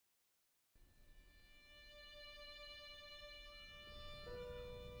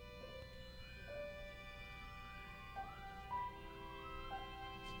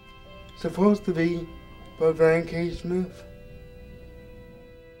supposed to be by Bryan K. Smith.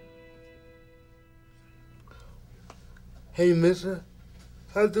 Hey, mister,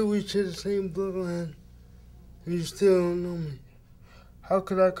 how do we share the same bloodline and you still don't know me? How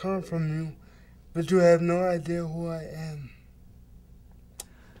could I come from you, but you have no idea who I am?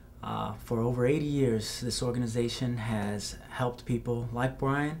 For over 80 years, this organization has helped people like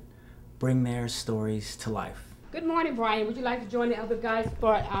Bryan bring their stories to life. Good morning, Bryan. Would you like to join the other guys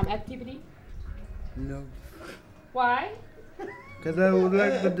for activity? No. Why? Because I would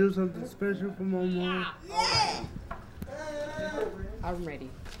like to do something special for my mom. I'm ready.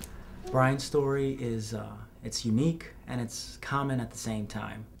 Bryan's story is it's unique and it's common at the same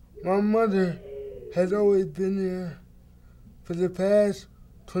time. My mother has always been there. For the past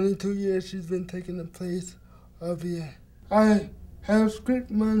 22 years, she's been taking the place of here. I have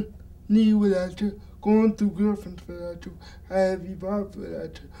scraped my knee without you, going through girlfriends without you. I have evolved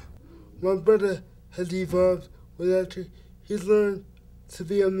without you. My brother has evolved without you. He's learned to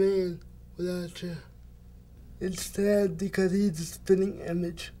be a man without you. It's sad because he's a spitting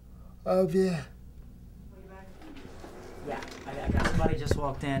image of you. Yeah, I got somebody just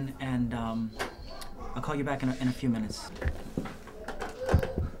walked in, and I'll call you back in a few minutes.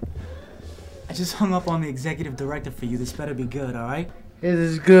 I just hung up on the executive director for you. This better be good, all right? It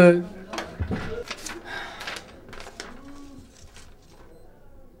is good.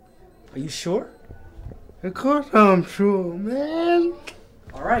 Are you sure? Of course I'm sure, man.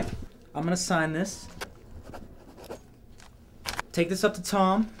 All right, I'm gonna sign this. Take this up to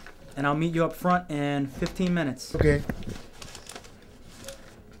Tom, and I'll meet you up front in 15 minutes. Okay.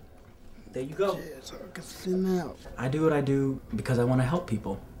 There you go. Yeah, so I can see now. I do what I do because I want to help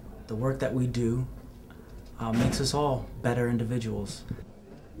people. The work that we do makes us all better individuals.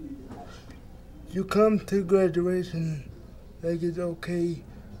 You come to graduation like it's okay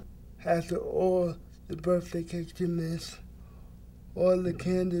after all the birthday cakes you miss, all the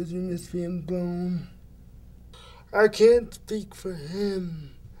candles you miss being blown. I can't speak for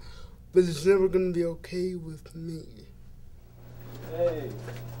him, but it's never gonna be okay with me. Hey,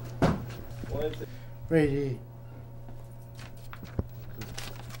 what is it? Right here.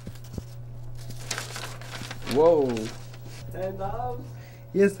 Whoa. $10?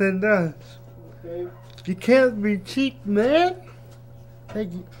 Yes, it does. Okay. You can't be cheap, man.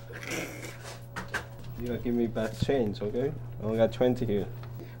 Thank you. You gotta give me back change, okay? I only got 20 here.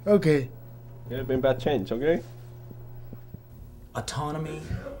 Okay. You gotta bring back change, okay? Autonomy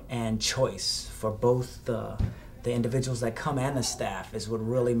and choice for both the individuals that come and the staff is what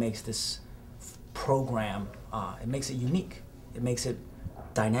really makes this program, it makes it unique. It makes it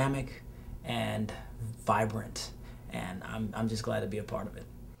dynamic and vibrant, and I'm just glad to be a part of it.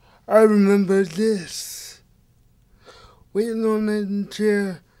 I remember this. Waiting on that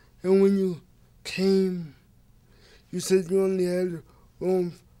chair, and when you came, you said you only had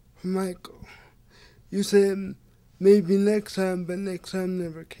room for Michael. You said maybe next time, but next time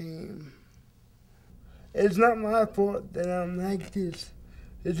never came. It's not my fault that I'm like this.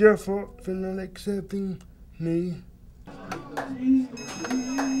 It's your fault for not accepting me.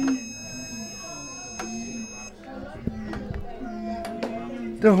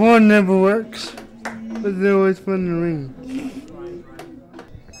 The horn never works, but it's always fun to ring.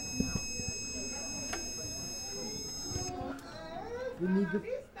 We need to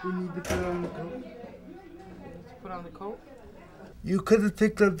put on the coat. Put on the coat. You could have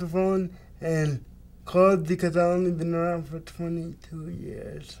picked up the phone and called because I've only been around for 22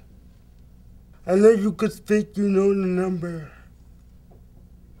 years. I know you could speak, you know the number.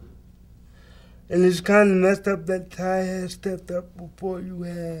 And it's kind of messed up that Ty has stepped up before you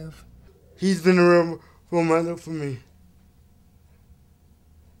have. He's been a real role model for me.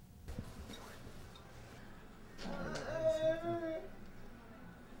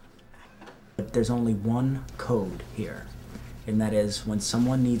 There's only one code here, and that is when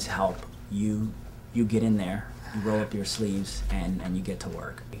someone needs help, you get in there, you roll up your sleeves, and you get to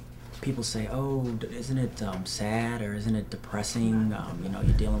work. People say, oh, isn't it sad or isn't it depressing? You know,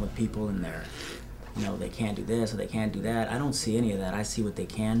 you're dealing with people and they're, you know, they can't do this or they can't do that. I don't see any of that. I see what they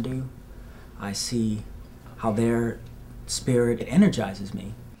can do. I see how their spirit energizes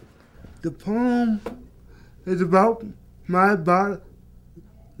me. The poem is about my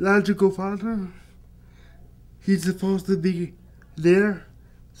biological father. He's supposed to be there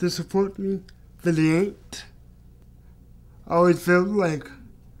to support me, but he ain't. I always felt like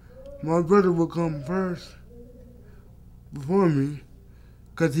my brother would come first before me,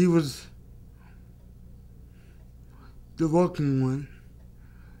 because he was the walking one.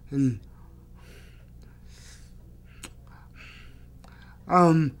 And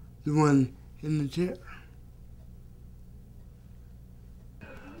the one in the chair.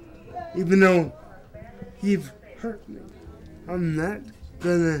 Even though he's hurt me, I'm not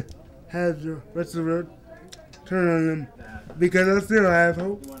gonna have the rest of the world turn on him, because I still have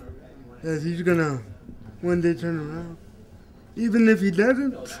hope that he's gonna one day turn around. Even if he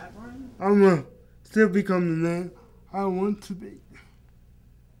doesn't, I'm gonna still become the man I want to be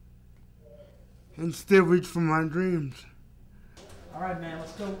and still reach for my dreams. All right, man,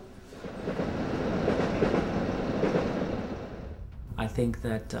 let's go. I think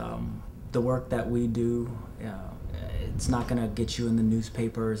that the work that we do, it's not going to get you in the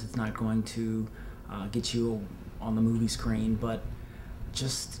newspapers, it's not going to get you on the movie screen, but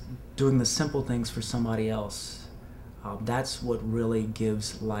just doing the simple things for somebody else, that's what really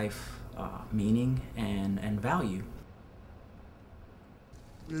gives life meaning and value.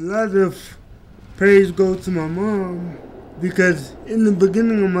 A lot of praise goes to my mom, because in the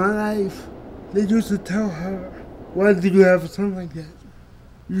beginning of my life, they used to tell her, why did you have a son like that?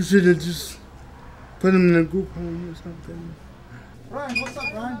 You should have just put him in a group home or something. Bryan, what's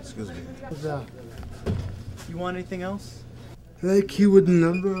up, Bryan? Excuse me. What's up? You want anything else? Like he would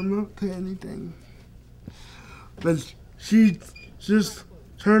never amount to anything. But she just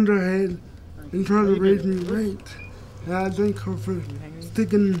turned her head and tried to raise me right. And I thank her for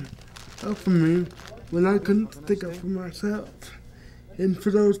sticking up for me when I couldn't stick up for myself. And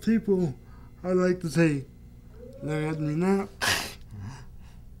for those people, I'd like to say, look at me now.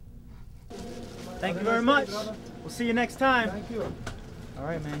 Thank you very much. We'll see you next time. Thank you. All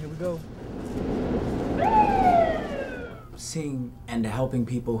right, man, here we go. Seeing and helping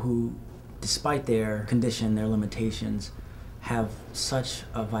people who, despite their condition, their limitations, have such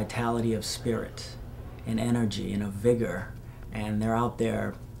a vitality of spirit and energy and a vigor, and they're out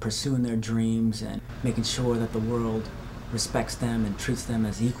there pursuing their dreams and making sure that the world respects them and treats them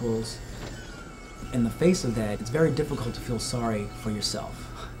as equals. In the face of that, it's very difficult to feel sorry for yourself.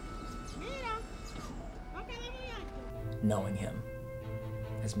 Knowing him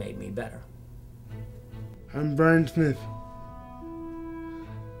has made me better. I'm Bryan Smith,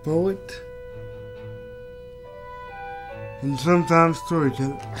 poet, and sometimes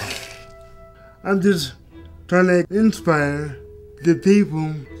storyteller. I'm just trying to inspire the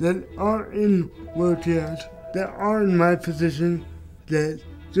people that are in wheelchairs, that are in my position, that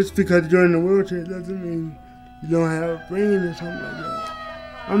just because you're in a wheelchair doesn't mean you don't have a brain or something like that.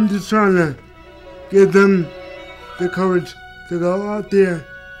 I'm just trying to give them the courage to go out there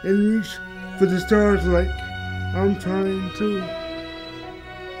and reach for the stars like I'm trying to.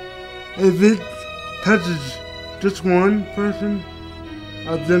 If it touches just one person,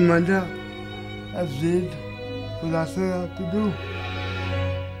 I've done my job. I did what I set out to do.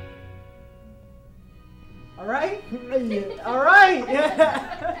 All right? All right.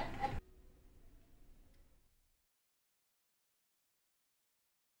 Yeah.